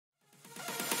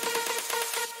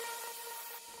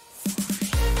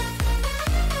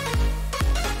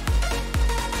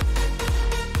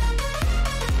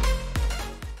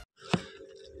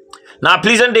Now,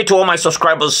 pleasant day to all my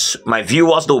subscribers, my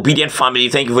viewers, the obedient family.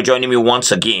 Thank you for joining me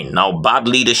once again. Now, bad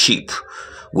leadership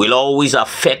will always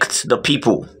affect the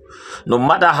people. No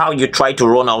matter how you try to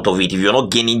run out of it, if you're not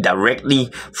gaining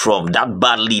directly from that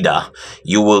bad leader,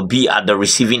 you will be at the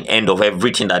receiving end of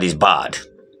everything that is bad.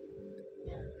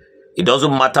 It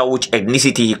doesn't matter which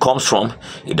ethnicity he comes from.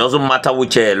 It doesn't matter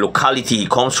which locality he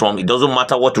comes from. It doesn't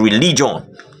matter what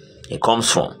religion he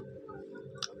comes from.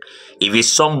 If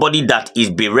it's somebody that is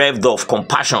bereft of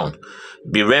compassion,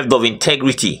 bereft of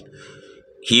integrity,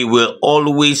 he will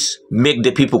always make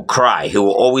the people cry. He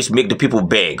will always make the people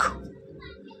beg.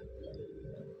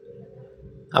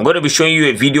 I'm going to be showing you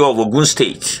a video of Ogun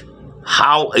State,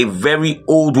 how a very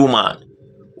old woman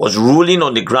was rolling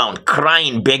on the ground,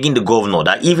 crying, begging the governor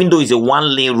that even though it's a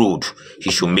one-lane road,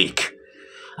 he should make.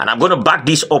 And I'm going to back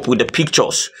this up with the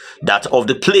pictures that of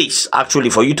the place, actually,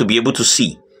 for you to be able to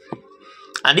see.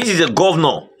 And this is a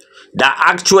governor that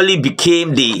actually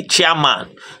became the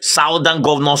chairman, Southern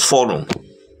Governors Forum.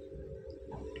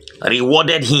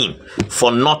 Rewarded him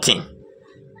for nothing.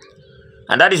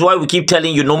 And that is why we keep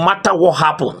telling you, no matter what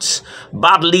happens,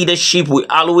 bad leadership will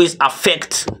always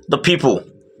affect the people.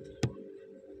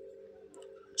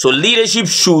 So leadership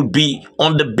should be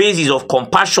on the basis of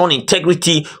compassion,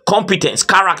 integrity, competence,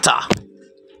 character.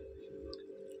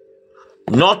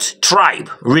 Not tribe,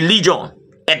 religion,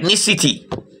 ethnicity,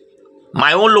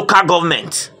 my own local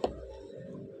government,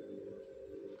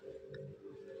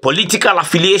 political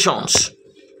affiliations.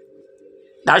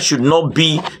 That should not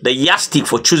be the yardstick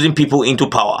for choosing people into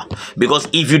power. Because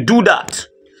if you do that,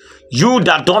 you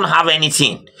that don't have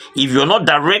anything, if you're not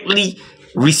directly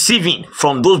receiving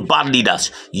from those bad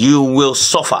leaders, you will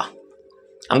suffer.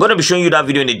 I'm going to be showing you that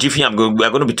video in a jiffy. We're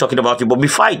going to be talking about it. But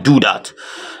before I do that,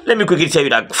 let me quickly tell you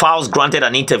that Files granted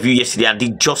an interview yesterday and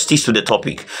did justice to the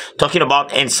topic. Talking about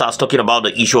NSAS, talking about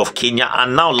the issue of Kenya,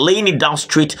 and now laying it down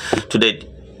straight to the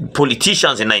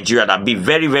politicians in Nigeria that be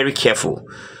very, very careful.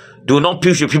 Do not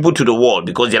push your people to the wall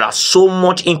because there are so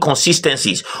much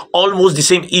inconsistencies, almost the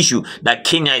same issue that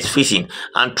Kenya is facing.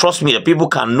 And trust me, the people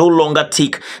can no longer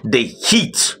take the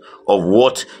heat of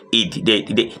what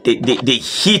the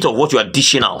heat of what you are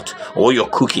dishing out or what you're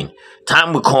cooking.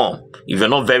 Time will come, if you're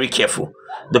not very careful,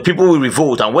 the people will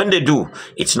revolt, and when they do,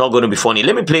 it's not going to be funny.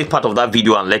 Let me play part of that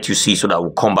video and let you see so that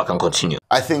we'll come back and continue.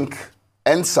 I think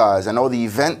NSAS and all the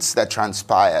events that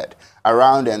transpired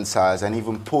around NSAS and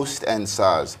even post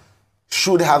NSAS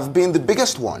should have been the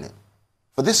biggest warning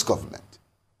for this government.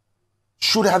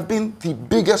 Should have been the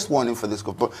biggest warning for this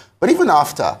government. But even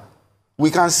after, we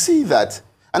can see that,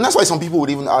 and that's why some people would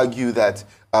even argue that,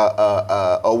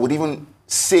 or would even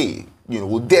say,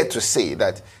 would dare to say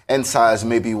that NSAS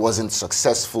maybe wasn't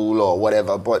successful or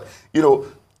whatever, but,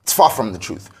 it's far from the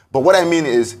truth. But what I mean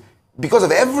is, because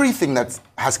of everything that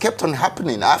has kept on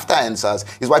happening after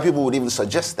NSAS, is why people would even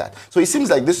suggest that. So it seems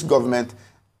like this government,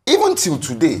 even till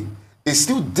today, is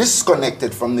still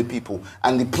disconnected from the people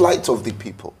and the plight of the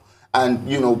people. And,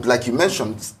 like you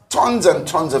mentioned, tons and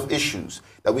tons of issues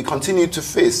that we continue to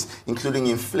face, including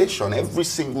inflation. Every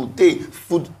single day,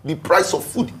 the price of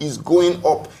food is going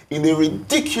up in a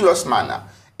ridiculous manner.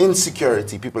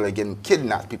 Insecurity, people are getting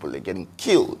kidnapped, people are getting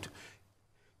killed.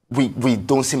 We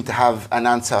don't seem to have an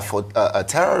answer for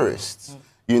terrorists,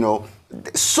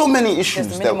 So many issues.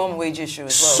 There's the minimum wage issue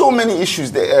as well. So many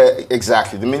issues.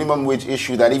 Exactly. The minimum wage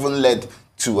issue that even led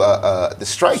to the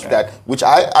strike, which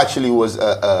I actually was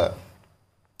a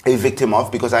victim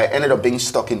of, because I ended up being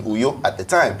stuck in Uyo at the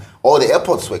time. All the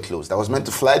airports were closed. I was meant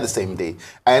to fly the same day.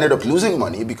 I ended up losing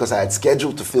money because I had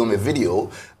scheduled to film a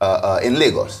video in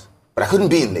Lagos. But I couldn't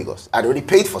be in Lagos. I'd already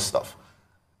paid for stuff.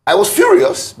 I was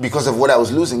furious because of what I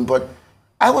was losing, but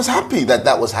I was happy that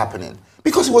that was happening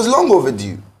because it was long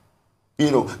overdue.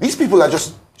 These people are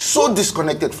just so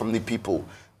disconnected from the people.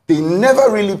 They never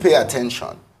really pay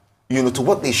attention, to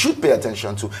what they should pay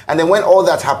attention to. And then when all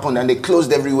that happened and they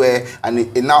closed everywhere and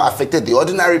it now affected the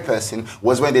ordinary person,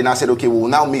 was when they now said, okay, we'll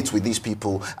now meet with these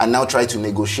people and now try to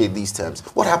negotiate these terms.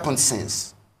 What happened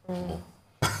since? Now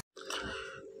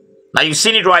you've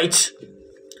seen it, right?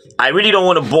 I really don't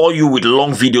want to bore you with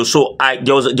long videos. So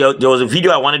there was a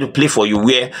video I wanted to play for you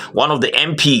where one of the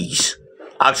MPs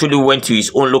actually went to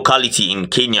his own locality in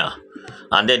Kenya,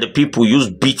 and then the people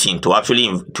used beating to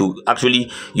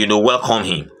actually welcome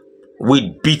him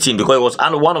with beating, because it was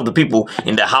one of the people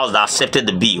in the house that accepted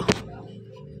the bill,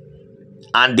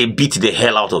 and they beat the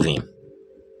hell out of him.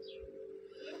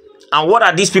 And what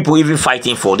are these people even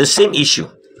fighting for? The same issue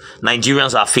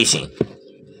Nigerians are facing.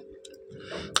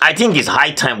 I think it's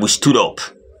high time we stood up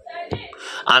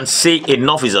and say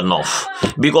enough is enough.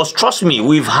 Because trust me,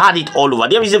 we've had it all over.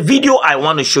 There is a video I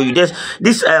want to show you. There's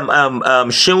this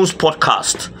Sheun's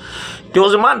podcast. There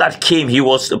was a man that came. He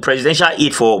was the presidential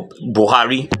aide for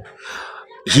Buhari.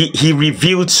 He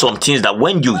revealed some things that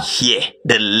when you hear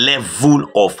the level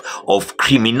of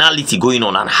criminality going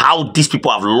on and how these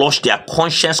people have lost their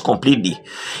conscience completely,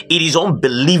 it is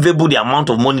unbelievable the amount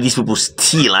of money these people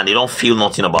steal and they don't feel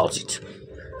nothing about it.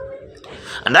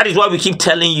 And that is why we keep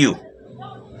telling you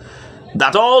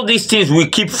that all these things we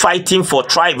keep fighting for,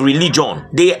 tribe, religion,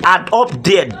 they are up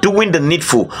there doing the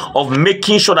needful of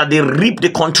making sure that they rip the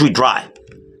country dry.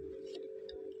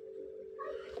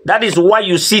 That is why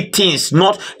you see things,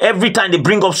 not every time they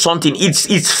bring up something,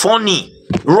 it's funny,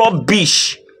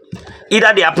 rubbish.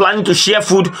 Either they are planning to share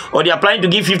food, or they are planning to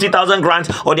give 50,000 grants,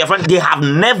 or they have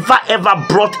never ever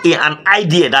brought an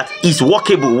idea that is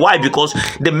workable. Why? Because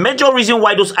the major reason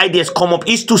why those ideas come up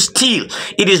is to steal.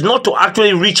 It is not to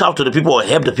actually reach out to the people or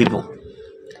help the people.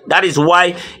 That is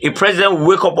why a president will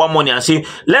wake up one morning and say,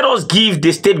 let us give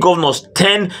the state governors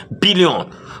 10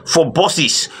 billion for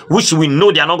buses, which we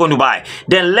know they are not going to buy.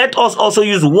 Then let us also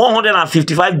use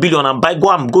 155 billion and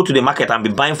go to the market and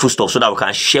be buying foodstuff so that we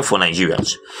can share for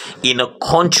Nigerians. In a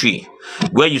country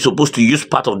where you're supposed to use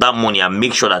part of that money and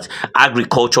make sure that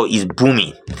agriculture is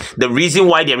booming. The reason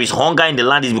why there is hunger in the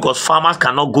land is because farmers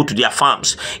cannot go to their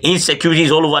farms. Insecurity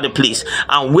is all over the place.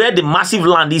 And where the massive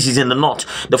land is in the north.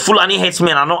 The Fulani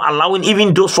headsmen are not allowing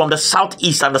even those from the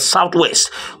southeast and the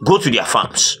southwest go to their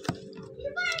farms.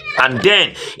 And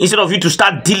then, instead of you to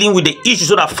start dealing with the issue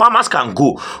so that farmers can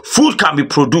go, food can be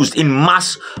produced in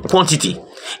mass quantity.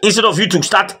 Instead of you to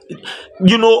start,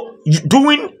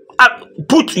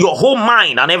 put your whole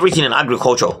mind and everything in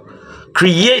agriculture.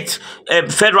 Create a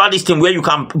federal system where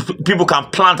people can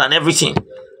plant and everything.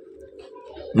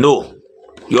 No.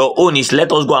 Your own is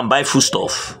let us go and buy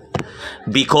foodstuff.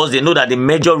 Because they know that the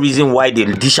major reason why they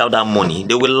dish out that money,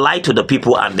 they will lie to the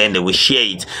people and then they will share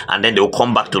it and then they will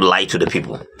come back to lie to the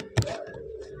people.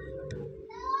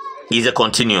 It's a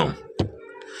continuum.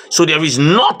 So there is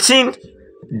nothing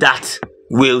that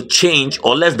will change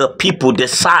unless the people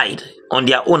decide on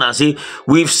their own and say,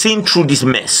 we've seen through this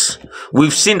mess.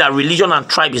 We've seen that religion and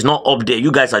tribe is not up there.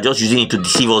 You guys are just using it to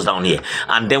deceive us down here.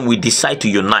 And then we decide to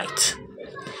unite.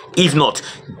 If not,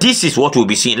 this is what we'll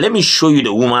be seeing. Let me show you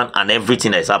the woman and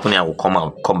everything that is happening and we'll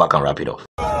come back and wrap it up.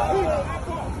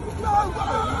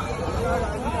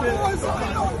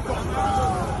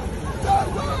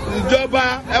 Ìjọba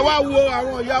ẹ wá wo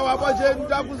àwọn ìyá wa bó ṣe ń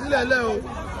dákú sílẹ̀ lẹ́ o.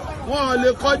 Wọn ò lè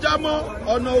kọjá mọ́,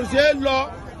 ọ̀nà ò ṣe é lọ,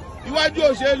 iwájú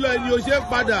ò ṣe é lọ, ẹ̀yìn ò ṣe é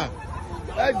padà.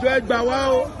 Ẹ jọ̀ọ́ ẹ gbà wá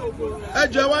o. Ẹ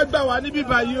jọ̀ọ́ ẹ wá gbà wá níbí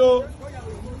báyìí o.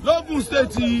 Lógùn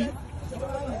State yìí.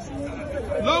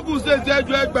 Lógùn State ẹ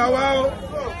jọ̀ọ́ ẹ gbà wá o.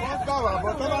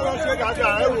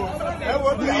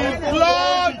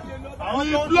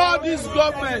 We applaud this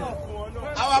government,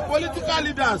 our political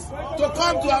leaders, to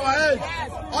come to our aid.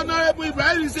 Honorable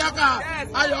Ibrahim Isiaka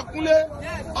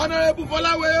Ayokunle, Honorable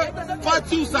Folawe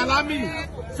Fatiu Salami,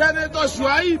 Senator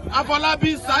Shuaib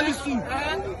Afolabi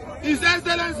Salisu, His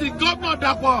Excellency Governor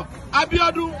Dapo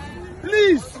Abiodun,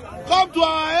 please come to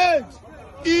our aid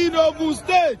in Ogun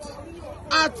State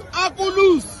at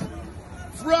Akulus.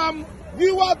 From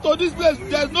Giwa to this place,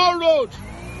 there's no road.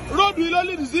 Road will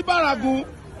only be Zibaragu.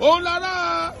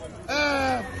 Olara,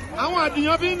 àwọn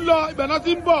àdìyàn fi ń lọ ibẹ̀ náà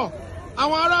ti ń bọ̀.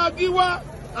 Àwọn ará Giwa,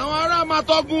 àwọn ará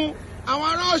Matogun, àwọn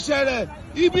ará Ọ̀ṣẹ̀rẹ̀,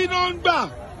 ibi náà ń gbà.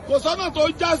 Kò sọ́nà tó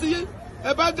já sí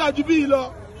ẹ bá jà jù bí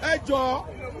lọ. Ẹ jọ̀ọ́,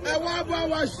 ẹ wá bá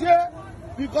wa ṣe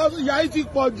because ìyà yìí ti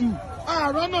pọ̀ jù.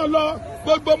 Àárọ̀ náà lọ,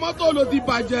 gbogbo mọ́tò ló ti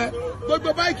bàjẹ́,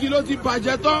 gbogbo báìkì ló ti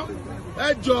bàjẹ́ tán.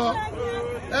 Ẹ jọ̀ọ́,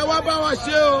 ẹ wá bá wa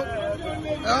ṣe o.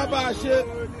 Ẹ wá bá wa ṣe,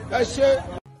 ẹ ṣe.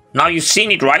 Now you've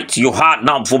seen it, right? You heard.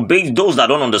 Now, for those that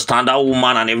don't understand, that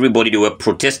woman and everybody, they were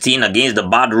protesting against the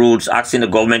bad roads, asking the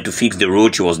government to fix the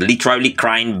road. She was literally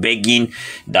crying, begging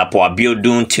Dapo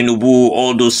Abiodun, TINUBU,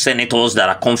 all those senators that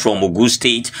are come from Ogun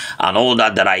State and all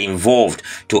that are involved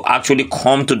to actually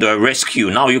come to the rescue.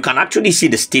 Now, you can actually see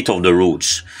the state of the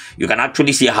roads. You can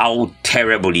actually see how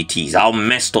terrible it is, how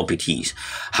messed up it is,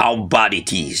 how bad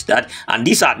it is. And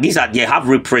these are they have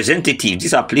representatives.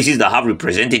 These are places that have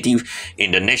representatives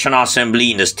in the National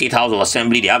Assembly, in the State House of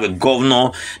Assembly. They have a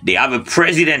governor, they have a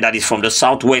president that is from the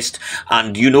southwest,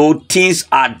 and things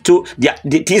are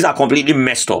completely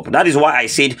messed up. That is why I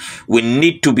said we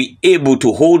need to be able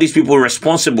to hold these people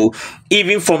responsible,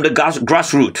 even from the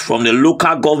grassroots, from the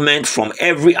local government, from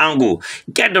every angle.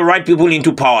 Get the right people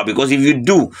into power, because if you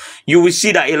do, you will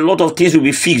see that a lot of things will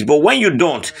be fixed. But when you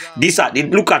don't,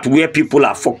 look at where people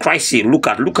are. For Christ's sake, look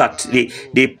at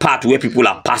the path where people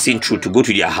are passing through to go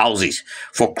to their houses.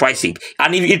 For Christ's sake.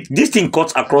 And if this thing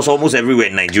cuts across almost everywhere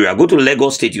in Nigeria, go to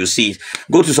Lagos State, you see it.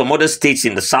 Go to some other states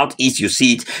in the southeast, you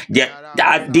see it.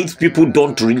 These people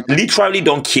literally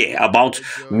don't care about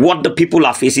what the people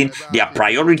are facing. Their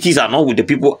priorities are not with the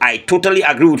people. I totally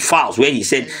agree with Fowles where he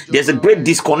said there's a great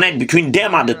disconnect between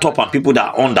them at the top and people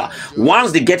that are under.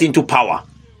 Once they get into power,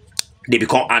 they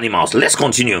become animals. Let's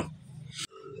continue.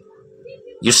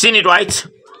 You've seen it, right?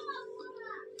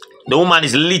 The woman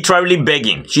is literally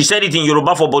begging. She said it in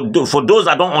Yoruba for those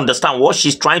that don't understand what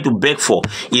she's trying to beg for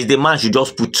is the man should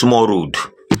just put small road.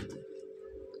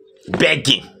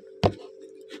 Begging.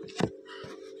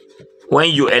 When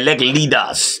you elect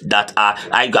leaders that are,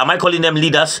 am I calling them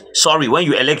leaders? Sorry, when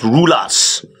you elect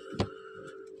rulers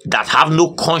that have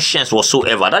no conscience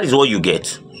whatsoever, that is what you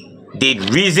get. The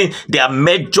reason, their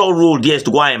major role there is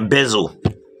to go and embezzle,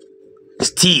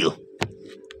 steal.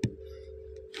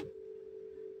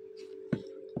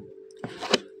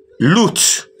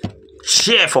 Loot,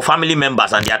 share for family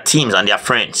members and their teams and their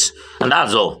friends. And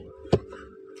that's all.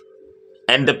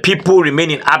 And the people remain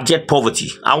in abject poverty.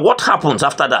 And what happens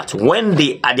after that? When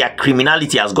their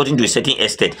criminality has gotten to a certain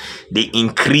extent, they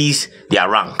increase their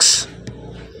ranks.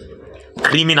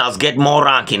 Criminals get more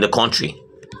rank in the country.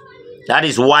 That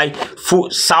is why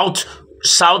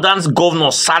Southern's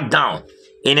governor sat down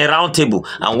in a round table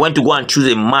and went to go and choose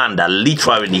a man that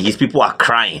literally his people are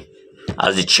crying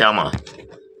as the chairman.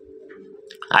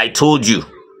 I told you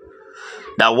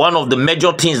that one of the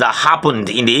major things that happened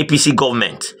in the APC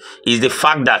government is the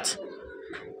fact that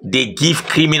they give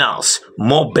criminals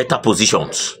more better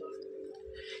positions.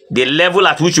 The level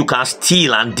at which you can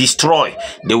steal and destroy,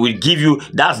 they will give you,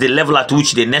 that's the level at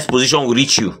which the next position will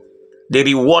reach you. They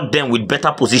reward them with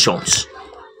better positions.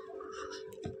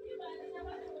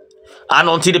 And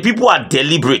until the people are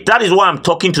deliberate, that is why I'm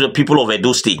talking to the people of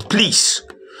Edo State. Please,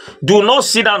 do not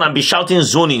sit down and be shouting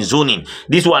zoning.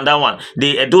 This one, that one.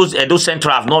 The Edo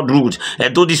Central have not ruled.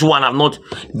 Edo this one have not.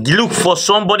 Look for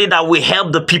somebody that will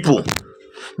help the people.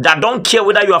 That don't care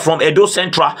whether you are from Edo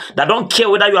Central. That don't care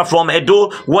whether you are from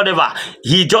Edo, whatever.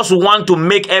 He just want to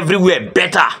make everywhere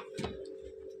better.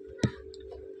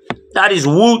 That is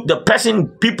who the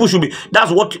person people should be.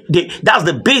 That's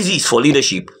the basis for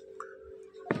leadership.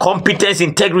 Competence,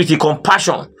 integrity,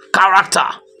 compassion, character.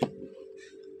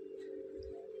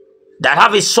 That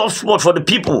have a soft spot for the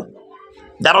people,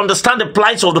 that understand the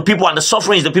plights of the people and the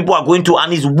sufferings the people are going through,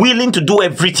 and is willing to do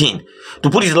everything to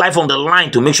put his life on the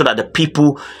line to make sure that the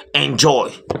people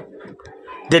enjoy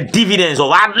the dividends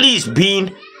of at least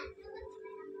being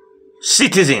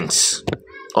citizens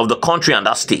of the country and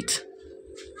that state.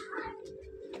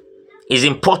 Is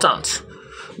important.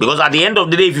 Because at the end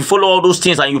of the day, if you follow all those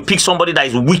things and you pick somebody that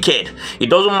is wicked, it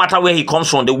doesn't matter where he comes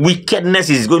from, the wickedness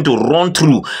is going to run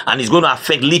through and it's going to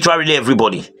affect literally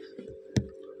everybody.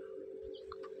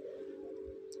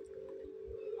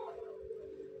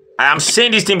 I am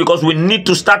saying this thing because we need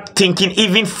to start thinking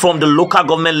even from the local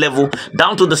government level,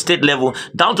 down to the state level,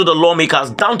 down to the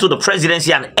lawmakers, down to the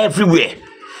presidency and everywhere.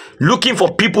 Looking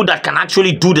for people that can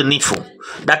actually do the needful,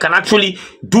 that can actually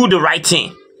do the right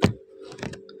thing.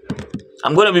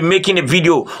 I'm going to be making a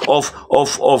video of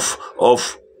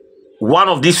one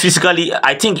of these physically,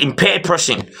 I think, impaired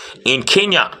person in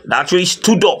Kenya that actually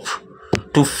stood up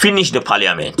to finish the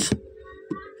parliament.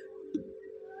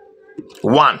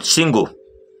 One, single.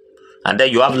 And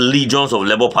then you have legions of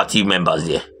Labour Party members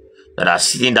there that are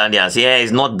sitting down there and saying, hey,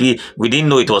 it's not we didn't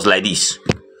know it was like this.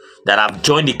 That have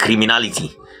joined the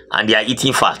criminality and they are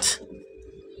eating fat.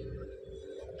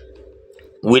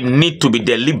 We need to be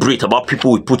deliberate about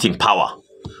people we put in power.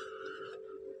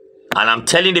 And I'm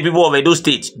telling the people of Edo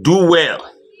State, do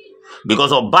well.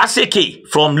 Because Obaseki,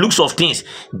 from looks of things,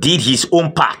 did his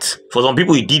own part. For some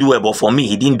people, he did well, but for me,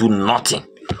 he didn't do nothing.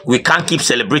 We can't keep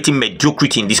celebrating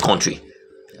mediocrity in this country.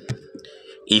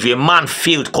 If a man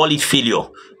failed, call it failure.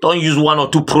 Don't use one or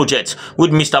two projects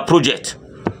with Mr. Project.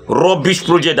 Rubbish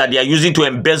project that they are using to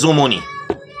embezzle money.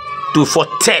 For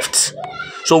theft.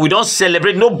 So we don't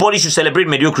celebrate. Nobody should celebrate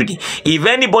mediocrity. If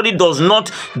anybody does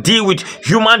not deal with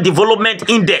Human Development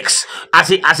Index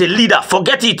as a leader,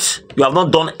 forget it. You have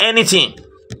not done anything.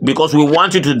 Because we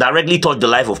want you to directly touch the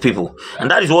life of people.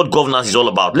 And that is what governance is all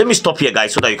about. Let me stop here,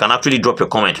 guys, so that you can actually drop your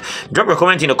comment. Drop your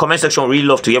comment in the comment section. Really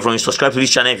love to hear from you. Subscribe to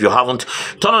this channel if you haven't.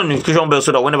 Turn on the notification bell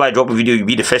so that whenever I drop a video, you'll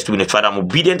be the first to be notified. I'm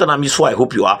obedient and I'm useful. I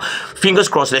hope you are. Fingers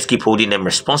crossed. Let's keep holding them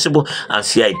responsible and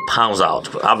see how it pounds out.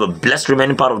 Have a blessed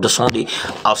remaining part of the Sunday.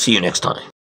 I'll see you next time.